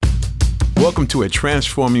Welcome to A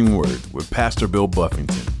Transforming Word with Pastor Bill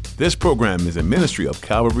Buffington. This program is a ministry of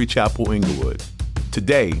Calvary Chapel, Inglewood.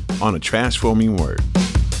 Today on A Transforming Word.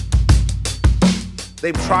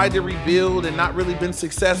 They've tried to rebuild and not really been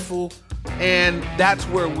successful, and that's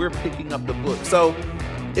where we're picking up the book. So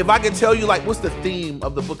if I could tell you, what's the theme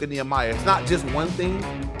of the Book of Nehemiah? It's not just one thing.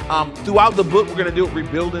 Throughout the book, we're going to do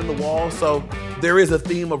rebuilding the wall. So there is a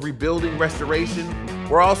theme of rebuilding, restoration.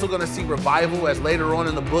 We're also going to see revival, as later on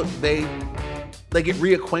in the book, they get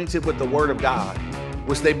reacquainted with the Word of God,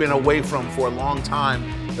 which they've been away from for a long time.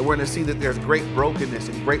 And we're going to see that there's great brokenness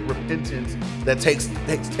and great repentance that takes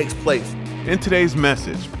place. In today's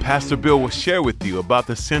message, Pastor Bill will share with you about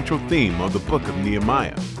the central theme of the Book of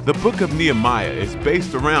Nehemiah. The Book of Nehemiah is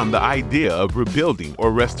based around the idea of rebuilding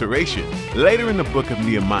or restoration. Later in the Book of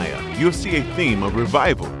Nehemiah, you'll see a theme of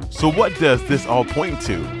revival. So what does this all point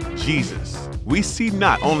to? Jesus. We see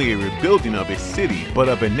not only a rebuilding of a city, but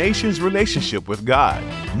of a nation's relationship with God.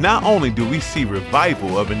 Not only do we see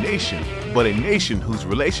revival of a nation, but a nation whose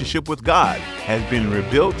relationship with God has been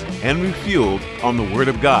rebuilt and refueled on the Word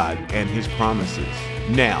of God and His promises.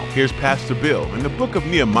 Now, here's Pastor Bill in the Book of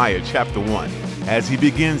Nehemiah chapter 1, as he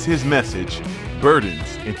begins his message,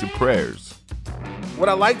 Burdens into Prayers. What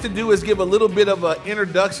I like to do is give a little bit of an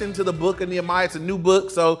introduction to the Book of Nehemiah. It's a new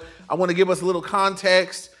book, so I want to give us a little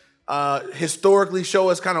context, historically show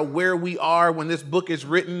us kind of where we are when this book is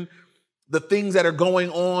written, the things that are going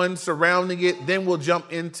on surrounding it. Then we'll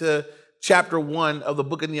jump into chapter 1 of the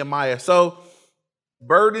Book of Nehemiah. So,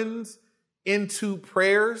 burdens into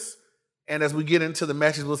prayers. And as we get into the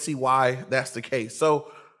message, we'll see why that's the case. So,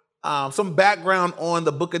 some background on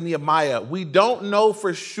the Book of Nehemiah. We don't know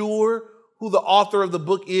for sure who the author of the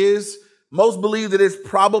book is. Most believe that it's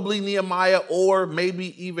probably Nehemiah or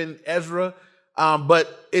maybe even Ezra.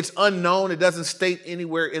 But it's unknown. It doesn't state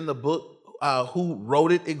anywhere in the book who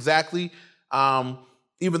wrote it exactly.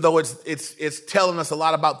 Even though it's telling us a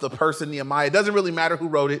lot about the person Nehemiah. It doesn't really matter who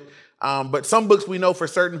wrote it. But some books we know for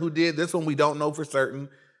certain who did. This one we don't know for certain.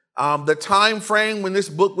 The time frame when this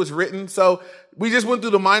book was written. So we just went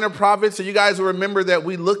through the minor prophets. So you guys will remember that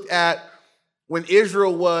we looked at when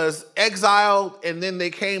Israel was exiled and then they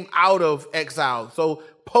came out of exile. So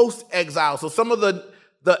post-exile. So some of the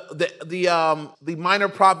minor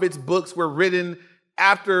prophets books were written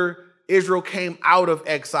after Israel came out of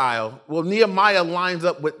exile. Well, Nehemiah lines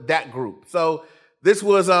up with that group. So this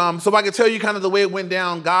was, so if I could tell you kind of the way it went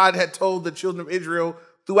down, God had told the children of Israel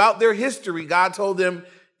throughout their history, God told them,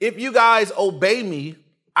 if you guys obey me,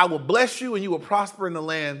 I will bless you and you will prosper in the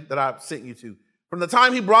land that I've sent you to. From the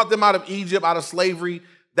time he brought them out of Egypt, out of slavery,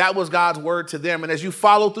 that was God's word to them. And as you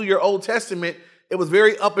follow through your Old Testament, it was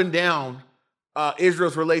very up and down.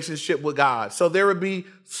 Israel's relationship with God. So there would be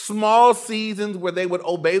small seasons where they would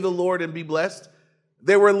obey the Lord and be blessed.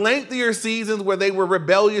 There were lengthier seasons where they were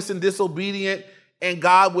rebellious and disobedient, and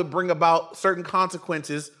God would bring about certain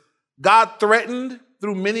consequences. God threatened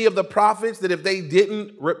through many of the prophets that if they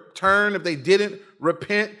didn't return, if they didn't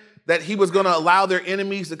repent, that he was going to allow their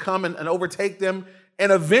enemies to come and overtake them.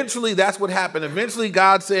 And eventually that's what happened. Eventually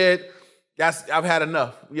God said, I've had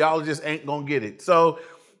enough. Y'all just ain't going to get it. So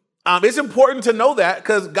it's important to know that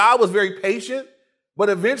because God was very patient, but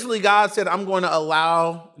eventually God said, I'm going to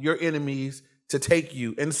allow your enemies to take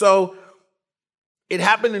you. And so it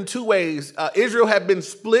happened in two ways. Israel had been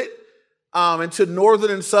split into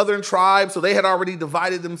northern and southern tribes, so they had already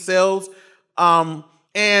divided themselves.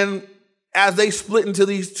 And as they split into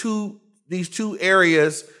these two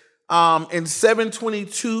areas, in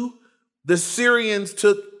 722, the Syrians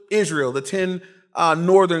took Israel, the 10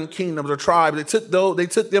 northern kingdoms or tribes. They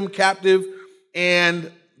took them captive,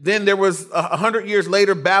 and then there was 100 years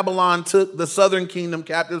later, Babylon took the southern kingdom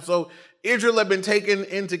captive. So Israel had been taken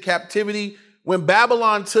into captivity. When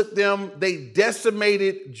Babylon took them, they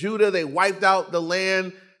decimated Judah. They wiped out the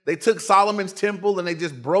land. They took Solomon's temple and they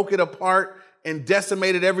just broke it apart and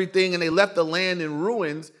decimated everything, and they left the land in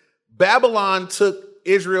ruins. Babylon took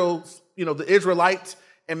Israel's, the Israelites,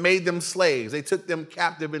 and made them slaves. They took them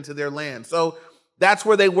captive into their land. So that's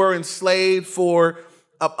where they were enslaved for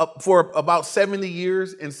about 70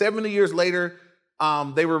 years. And 70 years later,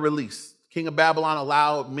 they were released. King of Babylon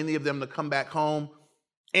allowed many of them to come back home.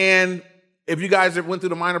 And if you guys that went through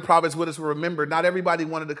the minor prophets with us will remember, not everybody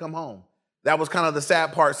wanted to come home. That was kind of the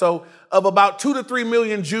sad part. So of about 2 to 3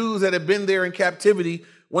 million Jews that had been there in captivity,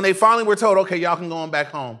 when they finally were told, okay, y'all can go on back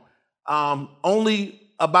home, only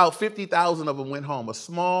about 50,000 of them went home. A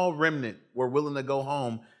small remnant were willing to go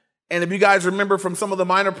home. And if you guys remember from some of the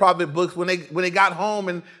minor prophet books, when they got home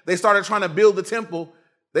and they started trying to build the temple,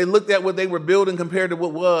 They looked at what they were building compared to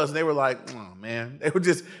what was, and they were like, oh man, it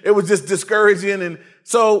was just discouraging. And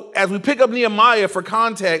so as we pick up Nehemiah for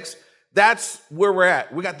context, that's where we're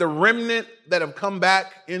at. We got the remnant that have come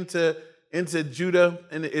back into Judah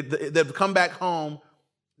and they've come back home.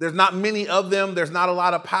 There's not many of them. There's not a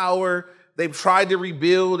lot of power. They've tried to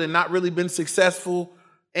rebuild and not really been successful.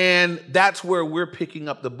 And that's where we're picking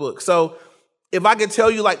up the book. So if I could tell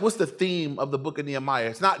you, like, what's the theme of the book of Nehemiah?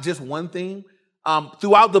 It's not just one theme.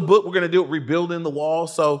 Throughout the book, we're going to do it rebuilding the wall.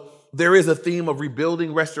 So there is a theme of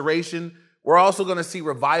rebuilding, restoration. We're also going to see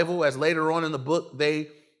revival, as later on in the book, they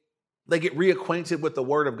get reacquainted with the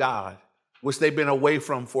word of God, which they've been away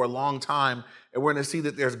from for a long time. And we're going to see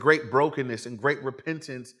that there's great brokenness and great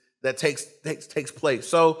repentance that takes place.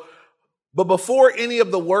 So, but before any of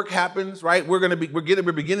the work happens, right, we're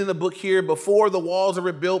beginning the book here. Before the walls are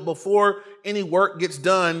rebuilt, before any work gets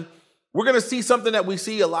done, we're going to see something that we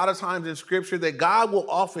see a lot of times in Scripture, that God will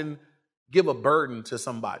often give a burden to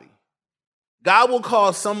somebody. God will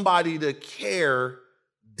cause somebody to care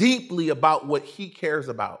deeply about what he cares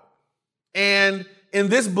about. And in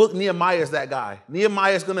this book, Nehemiah is that guy.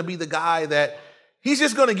 Nehemiah is going to be the guy that he's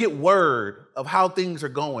just going to get word of how things are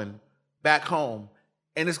going back home,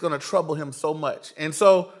 and it's going to trouble him so much. And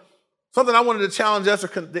so something I wanted to challenge us to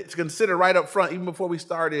consider right up front, even before we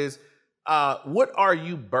start, is what are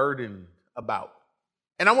you burdened about?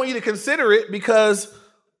 And I want you to consider it, because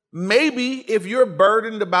maybe if you're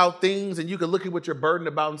burdened about things and you can look at what you're burdened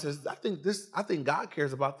about and says, I think God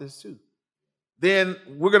cares about this too. Then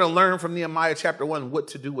we're going to learn from Nehemiah chapter 1 what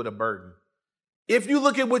to do with a burden. If you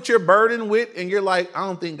look at what you're burdened with and you're like, I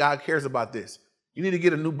don't think God cares about this, you need to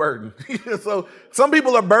get a new burden. So some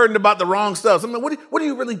people are burdened about the wrong stuff. What are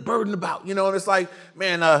you really burdened about? And it's like,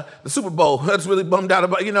 man, the Super Bowl, that's really bummed out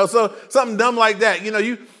about, so something dumb like that.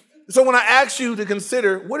 So when I ask you to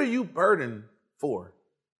consider, what are you burdened for?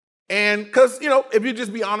 And because, if you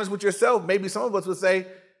just be honest with yourself, maybe some of us would say,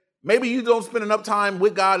 maybe you don't spend enough time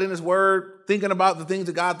with God in his word, thinking about the things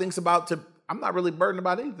that God thinks about. I'm not really burdened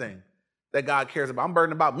about anything that God cares about. I'm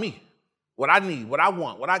burdened about me, what I need, what I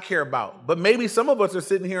want, what I care about. But maybe some of us are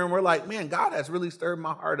sitting here and we're like, man, God has really stirred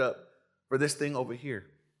my heart up for this thing over here.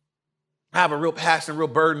 I have a real passion, real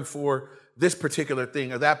burden for this particular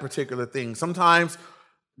thing or that particular thing. Sometimes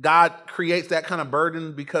God creates that kind of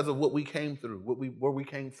burden because of what we came through, where we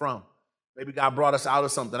came from. Maybe God brought us out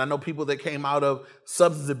of something. I know people that came out of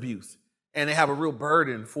substance abuse, and they have a real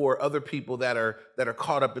burden for other people that are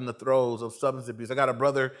caught up in the throes of substance abuse. I got a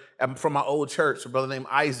brother from my old church, a brother named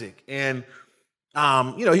Isaac, and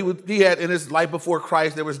he had in his life before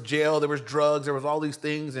Christ, there was jail, there was drugs, there was all these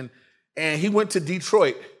things, and he went to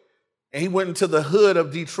Detroit, and he went into the hood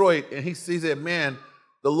of Detroit, and he said, man,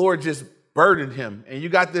 the Lord just burdened him. And you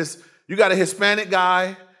got a Hispanic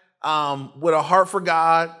guy with a heart for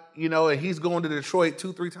God, and he's going to Detroit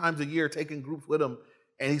 2-3 times a year, taking groups with him,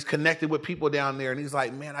 and he's connected with people down there. And he's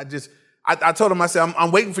like, man, I told him, I said,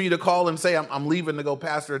 I'm waiting for you to call and say I'm leaving to go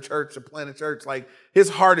pastor a church, to plant a church. Like, his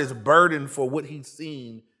heart is burdened for what he's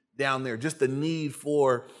seen down there, just the need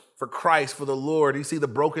for Christ, for the Lord. You see the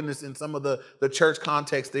brokenness in some of the church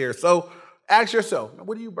context there. So ask yourself,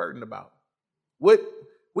 what are you burdened about? What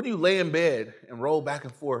do you lay in bed and roll back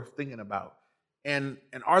and forth thinking about? And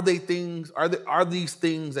are these things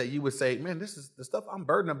that you would say, man, this is the stuff I'm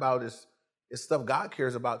burdened about is stuff God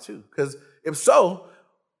cares about too? Because if so,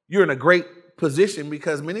 you're in a great position,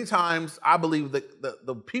 because many times I believe that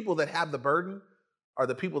the people that have the burden are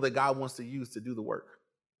the people that God wants to use to do the work,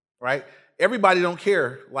 right? Everybody don't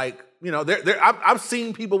care. Like, I've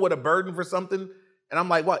seen people with a burden for something, and I'm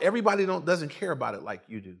like, well, everybody doesn't care about it like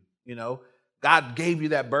you do, God gave you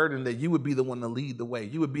that burden that you would be the one to lead the way.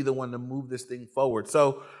 You would be the one to move this thing forward.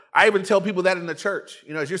 So I even tell people that in the church,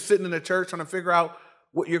 as you're sitting in the church trying to figure out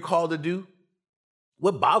what you're called to do,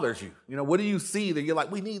 what bothers you? What do you see that you're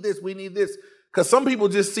like, we need this? Because some people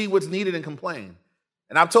just see what's needed and complain.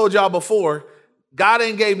 And I've told y'all before, God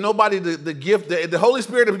ain't gave nobody the gift. The Holy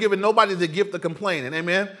Spirit has given nobody the gift of complaining.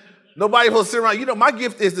 Amen. Nobody will sit around. My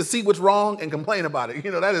gift is to see what's wrong and complain about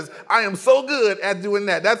it. I am so good at doing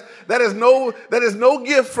that. That is no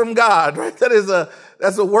gift from God, right?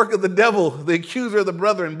 That's a work of the devil, the accuser of the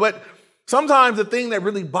brethren. But sometimes the thing that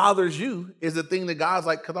really bothers you is the thing that God's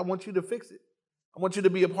like, because I want you to fix it. I want you to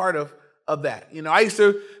be a part of that.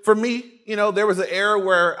 For me, there was an era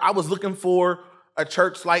where I was looking for a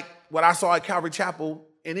church like what I saw at Calvary Chapel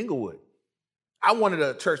in Inglewood. I wanted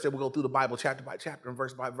a church that would go through the Bible chapter by chapter and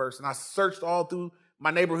verse by verse. And I searched all through my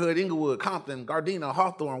neighborhood, Inglewood, Compton, Gardena,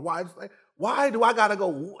 Hawthorne. Why do I got to go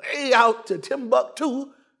way out to Timbuktu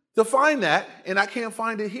to find that? And I can't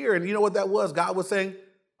find it here. And you know what that was? God was saying,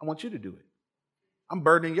 I want you to do it. I'm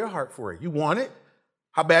burdening your heart for it. You want it?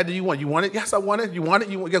 How bad do you want it? You want it? Yes, I want it. You want it?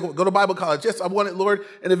 You want, go to Bible college. Yes, I want it, Lord.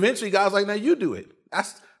 And eventually God's like, now you do it.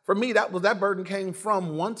 For me, that burden came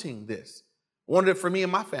from wanting this. Wanted it for me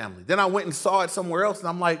and my family. Then I went and saw it somewhere else, and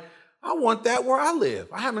I'm like, I want that where I live.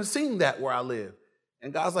 I haven't seen that where I live.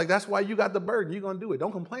 And God's like, that's why you got the burden. You're going to do it.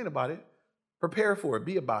 Don't complain about it. Prepare for it.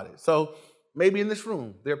 Be about it. So maybe in this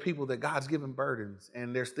room, there are people that God's given burdens,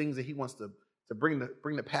 and there's things that he wants to bring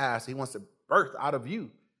to pass. He wants to birth out of you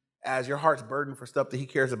as your heart's burdened for stuff that he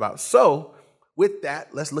cares about. So with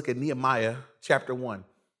that, let's look at Nehemiah chapter 1,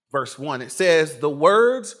 verse 1. It says, the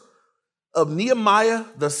words of Nehemiah,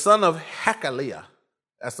 the son of Hakaliah.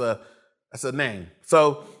 That's a name.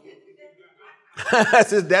 So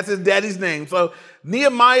that's his daddy's name. So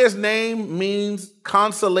Nehemiah's name means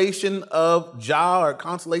consolation of Jah, or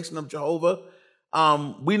consolation of Jehovah.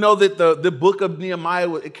 We know that the book of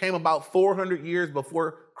Nehemiah, it came about 400 years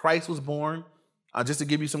before Christ was born, just to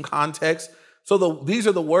give you some context. So these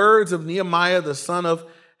are the words of Nehemiah, the son of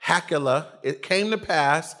Hakaliah. It came to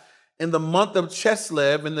pass in the month of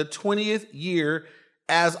Chislev in the 20th year,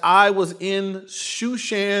 as I was in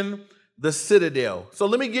Shushan, the citadel. So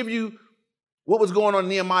let me give you what was going on in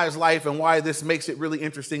Nehemiah's life and why this makes it really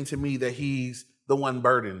interesting to me that he's the one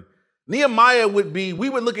burdened. Nehemiah we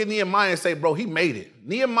would look at Nehemiah and say, bro, he made it.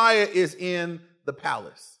 Nehemiah is in the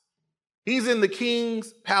palace. He's in the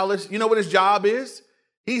king's palace. You know what his job is?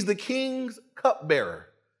 He's the king's cupbearer.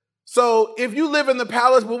 So if you live in the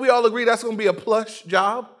palace, will we all agree that's going to be a plush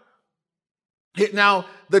job? Now,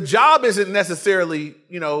 the job isn't necessarily,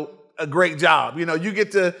 a great job.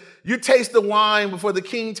 You taste the wine before the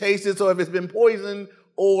king tastes it. So if it's been poisoned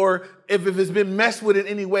or if it's been messed with in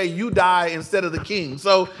any way, you die instead of the king.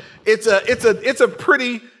 So it's a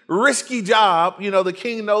pretty risky job. The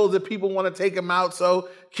king knows that people want to take him out. So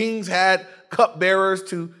kings had cupbearers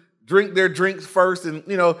to drink their drinks first. And,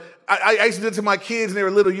 I used to do it to my kids and they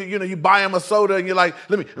were little. You buy them a soda and you're like,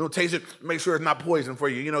 let me taste it, make sure it's not poison for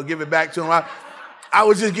you. Give it back to them. I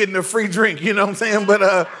was just getting a free drink, you know what I'm saying?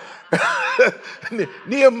 But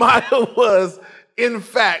Nehemiah was, in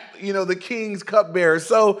fact, the king's cupbearer.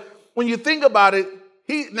 So when you think about it,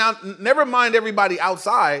 now never mind everybody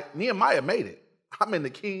outside, Nehemiah made it. I'm in the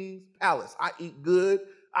king's palace. I eat good.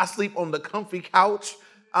 I sleep on the comfy couch.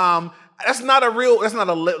 That's not a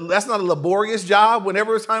laborious job.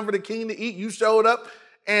 Whenever it's time for the king to eat, you showed up,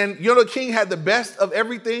 and the king had the best of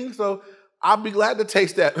everything. So I'll be glad to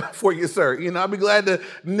taste that for you, sir. I'll be glad to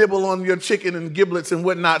nibble on your chicken and giblets and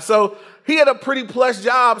whatnot. So he had a pretty plush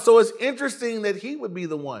job. So it's interesting that he would be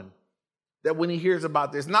the one that when he hears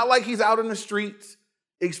about this, not like he's out in the streets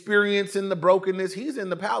experiencing the brokenness. He's in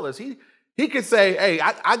the palace. He could say, hey,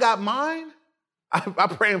 I got mine. I'm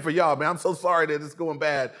praying for y'all, man. I'm so sorry that it's going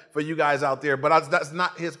bad for you guys out there, but that's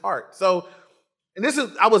not his heart. So, and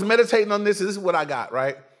I was meditating on this. And this is what I got,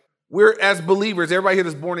 right? We're, as believers, everybody here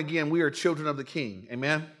that's born again, we are children of the King.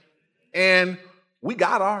 Amen. And we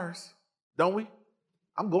got ours, don't we?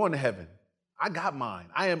 I'm going to heaven. I got mine.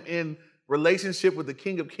 I am in relationship with the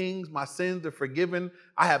King of Kings. My sins are forgiven.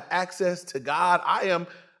 I have access to God.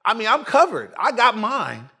 I'm covered. I got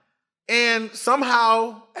mine. And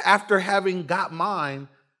somehow, after having got mine,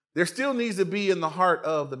 there still needs to be in the heart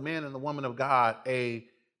of the man and the woman of God a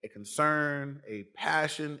concern, a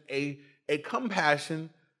passion, a compassion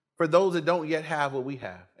for those that don't yet have what we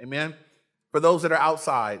have. Amen. For those that are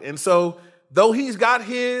outside. And so though he's got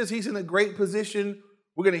he's in a great position,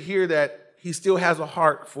 we're going to hear that he still has a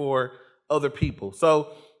heart for other people.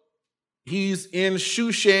 So he's in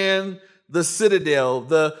Shushan, the citadel.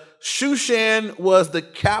 The Shushan was the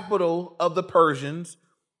capital of the Persians.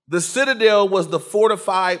 The citadel was the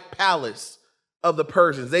fortified palace of the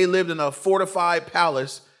Persians. They lived in a fortified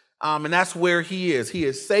palace, and that's where he is. He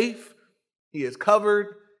is safe, he is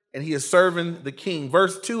covered, and he is serving the king.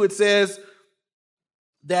 Verse 2, it says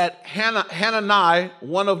that Hanani,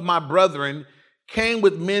 one of my brethren, came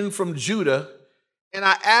with men from Judah, and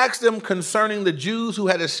I asked them concerning the Jews who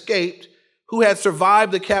had escaped, who had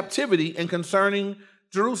survived the captivity, and concerning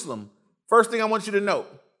Jerusalem. First thing I want you to note.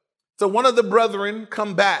 So one of the brethren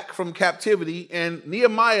come back from captivity, and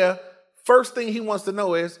Nehemiah, first thing he wants to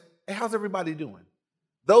know is, hey, how's everybody doing?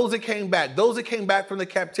 Those that came back from the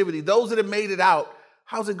captivity, those that have made it out,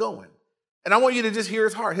 how's it going? And I want you to just hear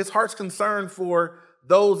his heart. His heart's concerned for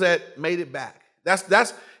those that made it back.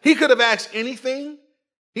 He could have asked anything.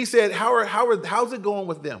 He said, how's it going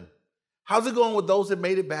with them? How's it going with those that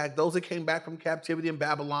made it back, those that came back from captivity in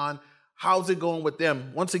Babylon? How's it going with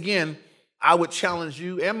them? Once again, I would challenge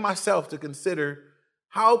you and myself to consider,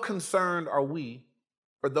 how concerned are we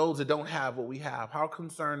for those that don't have what we have? How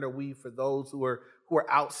concerned are we for those who are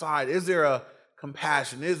outside? Is there a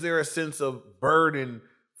compassion? Is there a sense of burden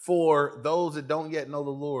for those that don't yet know the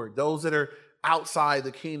Lord, those that are outside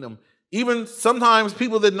the kingdom? Even sometimes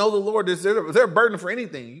people that know the Lord, they're a burden for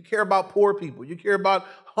anything. You care about poor people. You care about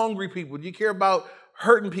hungry people. You care about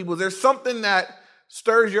hurting people. There's something that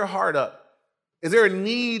stirs your heart up. Is there a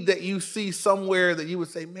need that you see somewhere that you would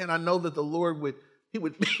say, man, I know that the Lord he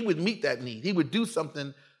would meet that need. He would do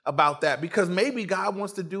something about that because maybe God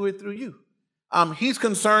wants to do it through you. He's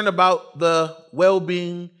concerned about the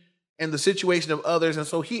well-being and the situation of others. And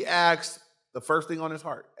so he asks the first thing on his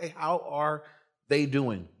heart, hey, how are they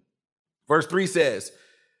doing? Verse 3 says,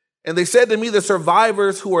 and they said to me, the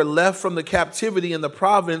survivors who are left from the captivity in the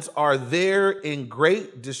province are there in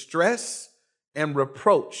great distress and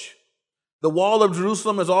reproach. The wall of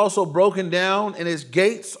Jerusalem is also broken down and its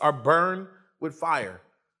gates are burned with fire.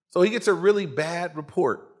 So he gets a really bad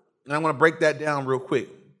report. And I want to break that down real quick.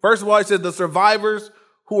 First of all, he said the survivors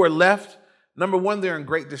who are left, number one, they're in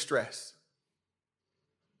great distress.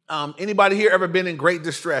 Anybody here ever been in great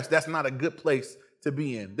distress? That's not a good place to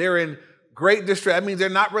be in. They're in great distress. That means they're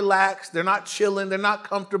not relaxed. They're not chilling. They're not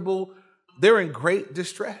comfortable. They're in great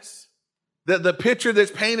distress. The picture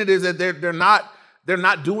that's painted is that they're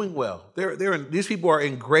not doing well. These people are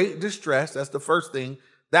in great distress. That's the first thing.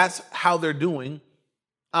 That's how they're doing.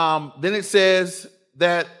 Then it says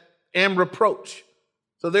that and reproach.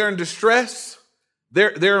 So they're in distress.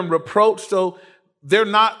 They're in reproach. So they're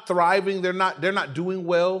not thriving. They're not doing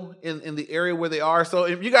well in the area where they are. So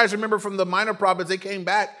if you guys remember from the minor prophets, they came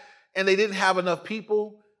back and they didn't have enough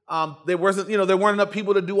people. There weren't enough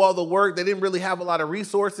people to do all the work. They didn't really have a lot of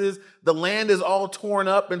resources. The land is all torn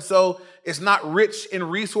up. And so it's not rich in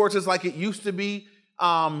resources like it used to be.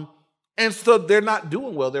 And so they're not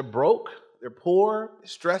doing well. They're broke. They're poor,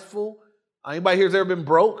 stressful. Anybody here's ever been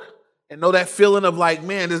broke and know that feeling of like,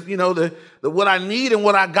 man, the what I need and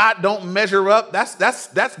what I got don't measure up.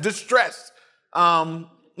 That's distress.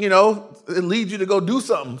 It leads you to go do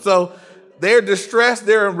something. So they're distressed.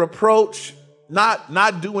 They're in reproach.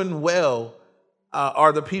 Not doing well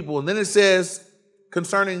are the people. And then it says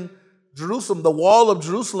concerning Jerusalem, the wall of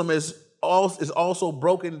Jerusalem is also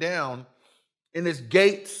broken down and its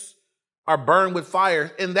gates are burned with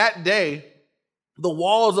fire. In that day, the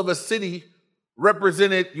walls of a city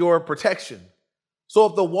represented your protection. So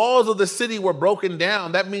if the walls of the city were broken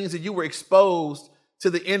down, that means that you were exposed to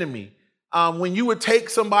the enemy. When you would take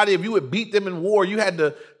somebody, if you would beat them in war, you had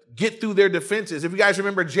to get through their defenses. If you guys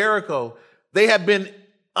remember Jericho, they had been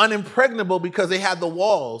unimpregnable because they had the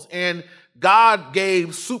walls, and God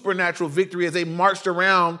gave supernatural victory as they marched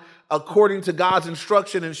around according to God's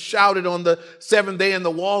instruction and shouted on the seventh day, and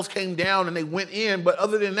the walls came down and they went in. But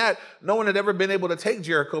other than that, no one had ever been able to take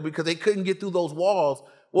Jericho because they couldn't get through those walls.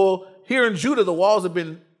 Well, here in Judah, the walls have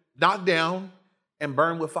been knocked down and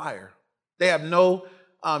burned with fire. They have no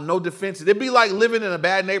defenses. It'd be like living in a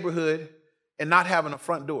bad neighborhood and not having a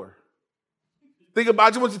front door. I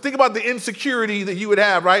want you to think about the insecurity that you would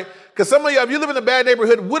have, right? Because some of you, if you live in a bad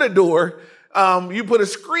neighborhood with a door, you put a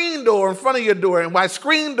screen door in front of your door. And by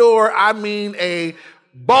screen door, I mean a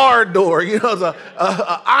bar door, it's a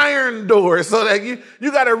iron door. So that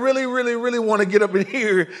you got to really, really, really want to get up in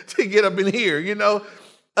here to get up in here,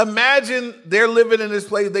 Imagine they're living in this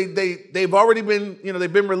place. They've already been,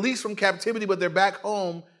 they've been released from captivity, but they're back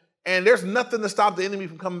home. And there's nothing to stop the enemy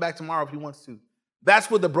from coming back tomorrow if he wants to.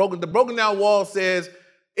 That's what the broken down wall says.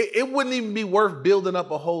 It wouldn't even be worth building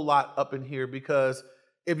up a whole lot up in here, because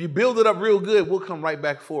if you build it up real good, we'll come right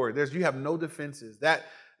back forward. You have no defenses. That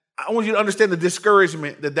I want you to understand the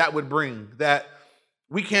discouragement that would bring, that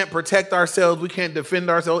we can't protect ourselves. We can't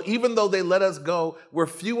defend ourselves. Even though they let us go, we're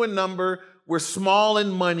few in number, we're small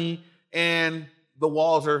in money, and the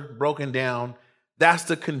walls are broken down. That's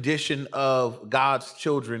the condition of God's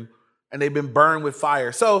children, and they've been burned with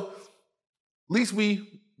fire. So, least we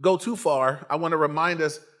go too far, I want to remind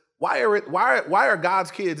us, why are God's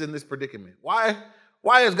kids in this predicament? Why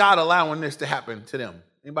is God allowing this to happen to them?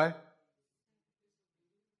 Anybody?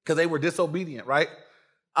 Because they were disobedient, right?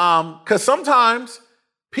 Because sometimes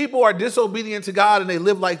people are disobedient to God and they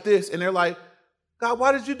live like this, and they're like, God,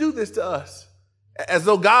 why did you do this to us? As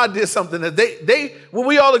though God did something that when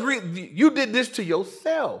we all agree, you did this to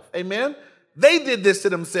yourself. Amen? They did this to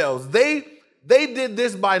themselves. They did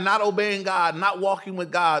this by not obeying God, not walking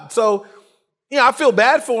with God. So, I feel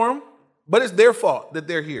bad for them, but it's their fault that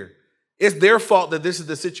they're here. It's their fault that this is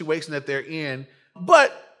the situation that they're in.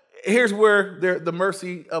 But here's where the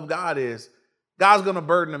mercy of God is. God's going to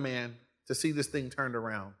burden a man to see this thing turned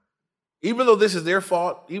around. Even though this is their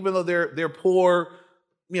fault, even though their poor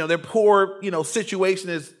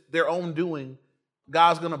situation is their own doing,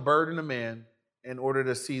 God's going to burden a man in order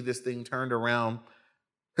to see this thing turned around.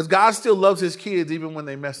 Because God still loves his kids even when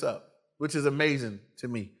they mess up, which is amazing to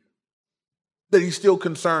me, that he's still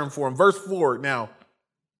concerned for them. Verse 4 now,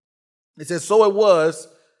 it says, so it was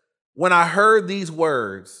when I heard these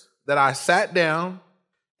words that I sat down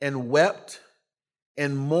and wept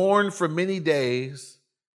and mourned for many days.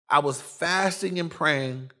 I was fasting and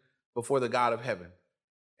praying before the God of heaven.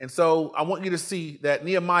 And so I want you to see that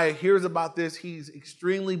Nehemiah hears about this. He's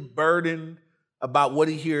extremely burdened about what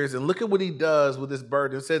he hears. And look at what he does with this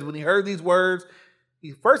burden. It says when he heard these words,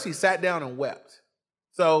 he sat down and wept.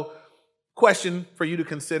 So question for you to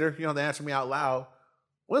consider, you don't have to answer me out loud.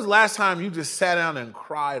 When's the last time you just sat down and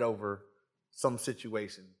cried over some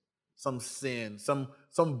situation, some sin,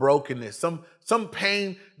 some brokenness, some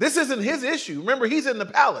pain? This isn't his issue. Remember, he's in the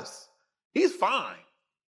palace. He's fine.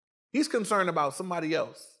 He's concerned about somebody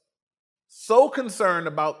else. So concerned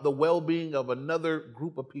about the well-being of another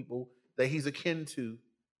group of people that he's akin to,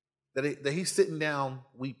 that he's sitting down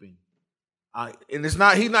weeping. And he's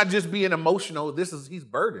not just being emotional. He's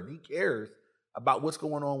burdened. He cares about what's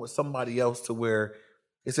going on with somebody else, to where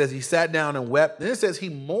it says he sat down and wept. And it says he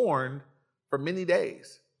mourned for many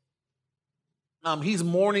days. He's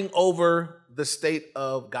mourning over the state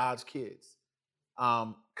of God's kids,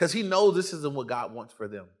 because he knows this isn't what God wants for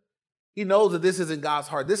them. He knows that this isn't God's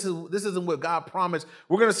heart. This isn't what God promised.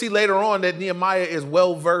 We're going to see later on that Nehemiah is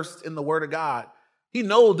well versed in the word of God. He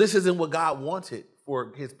knows this isn't what God wanted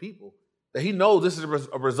for his people. That he knows this is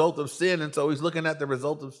a result of sin. And so he's looking at the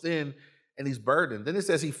result of sin and he's burdened. Then it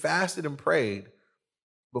says he fasted and prayed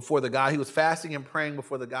before the God. He was fasting and praying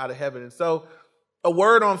before the God of heaven. And so a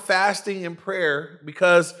word on fasting and prayer,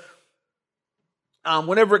 because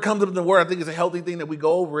whenever it comes up in the word, I think it's a healthy thing that we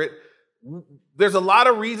go over it. There's a lot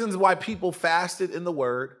of reasons why people fasted in the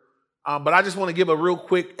word, but I just want to give a real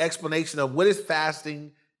quick explanation of what is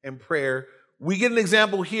fasting and prayer. We get an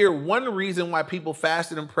example here. One reason why people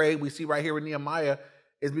fasted and prayed, we see right here with Nehemiah,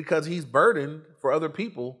 is because he's burdened for other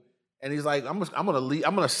people, and he's like, I'm going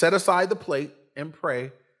to set aside the plate and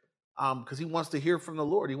pray, because he wants to hear from the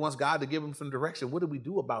Lord. He wants God to give him some direction. What do we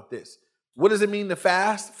do about this? What does it mean to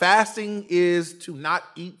fast? Fasting is to not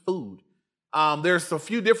eat food. There's a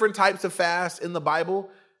few different types of fast in the Bible.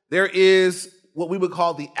 There is what we would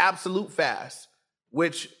call the absolute fast,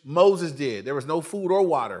 which Moses did. There was no food or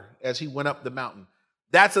water as he went up the mountain.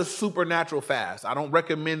 That's a supernatural fast. I don't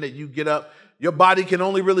recommend that you get up. Your body can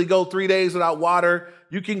only really go 3 days without water.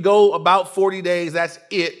 You can go about 40 days. That's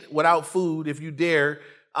it, without food, if you dare.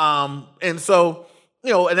 And so,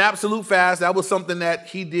 an absolute fast, that was something that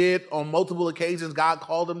he did on multiple occasions. God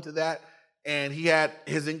called him to that. And he had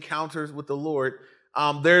his encounters with the Lord.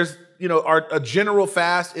 There's, a general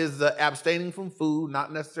fast is the abstaining from food,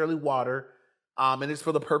 not necessarily water. And it's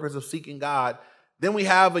for the purpose of seeking God. Then we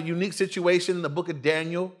have a unique situation in the book of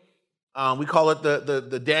Daniel. We call it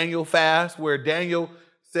the Daniel fast, where Daniel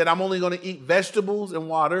said, I'm only going to eat vegetables and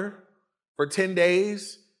water for 10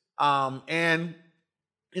 days. And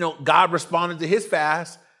God responded to his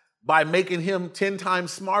fast by making him 10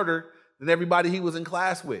 times smarter than everybody he was in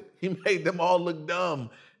class with. He made them all look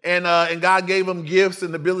dumb. And God gave him gifts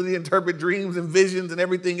and the ability to interpret dreams and visions and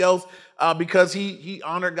everything else, because he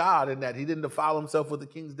honored God in that. He didn't defile himself with the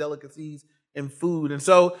king's delicacies and food. And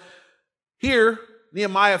so here,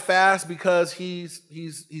 Nehemiah fasts because he's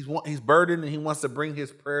burdened and he wants to bring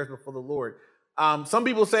his prayers before the Lord. Some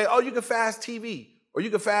people say, oh, you can fast TV, or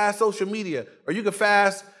you can fast social media, or you can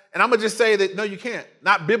fast. And I'm going to just say that, no, you can't.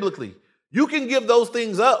 Not biblically. You can give those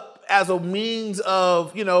things up as a means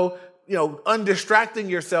of, undistracting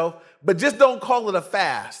yourself, but just don't call it a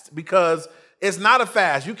fast, because it's not a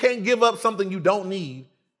fast. You can't give up something you don't need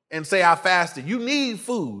and say, I fasted. You need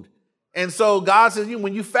food. And so God says,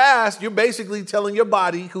 when you fast, you're basically telling your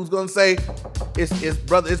body, who's going to say,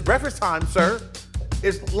 it's breakfast time, sir.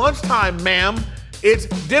 It's lunchtime, ma'am. It's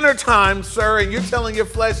dinner time, sir. And you're telling your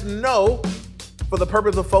flesh no, for the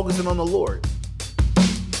purpose of focusing on the Lord.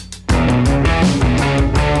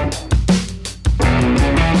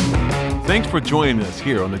 Thanks for joining us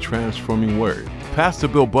here on The Transforming Word. Pastor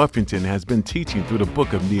Bill Buffington has been teaching through the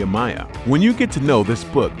book of Nehemiah. When you get to know this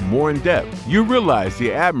book more in depth, you realize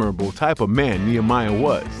the admirable type of man Nehemiah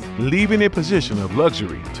was, leaving a position of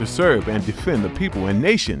luxury to serve and defend the people and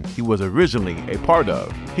nation he was originally a part of.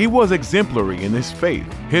 He was exemplary in his faith.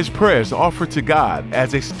 His prayers offered to God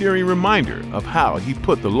as a steering reminder of how he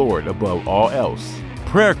put the Lord above all else.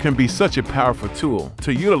 Prayer can be such a powerful tool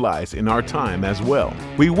to utilize in our time as well.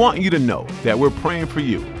 We want you to know that we're praying for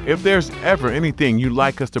you. If there's ever anything you'd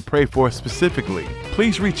like us to pray for specifically,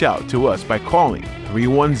 please reach out to us by calling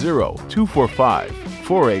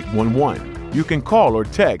 310-245-4811 You can call or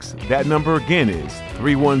text. That number again is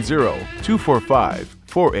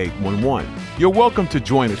 310-245-4811. You're welcome to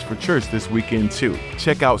join us for church this weekend too.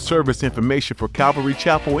 Check out service information for Calvary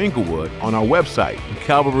Chapel Inglewood on our website,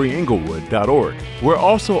 calvaryinglewood.org. We're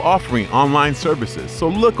also offering online services, so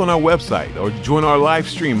look on our website or join our live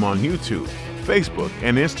stream on YouTube, Facebook,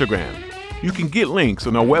 and Instagram. You can get links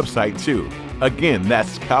on our website too. Again,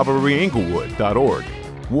 that's calvaryinglewood.org.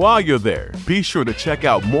 While you're there, be sure to check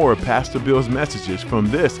out more of Pastor Bill's messages from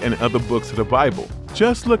this and other books of the Bible.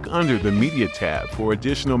 Just look under the Media tab for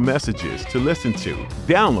additional messages to listen to,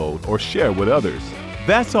 download, or share with others.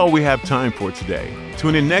 That's all we have time for today.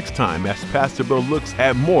 Tune in next time as Pastor Bill looks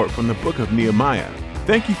at more from the Book of Nehemiah.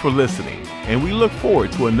 Thank you for listening, and we look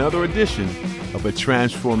forward to another edition of A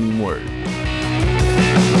Transforming Word.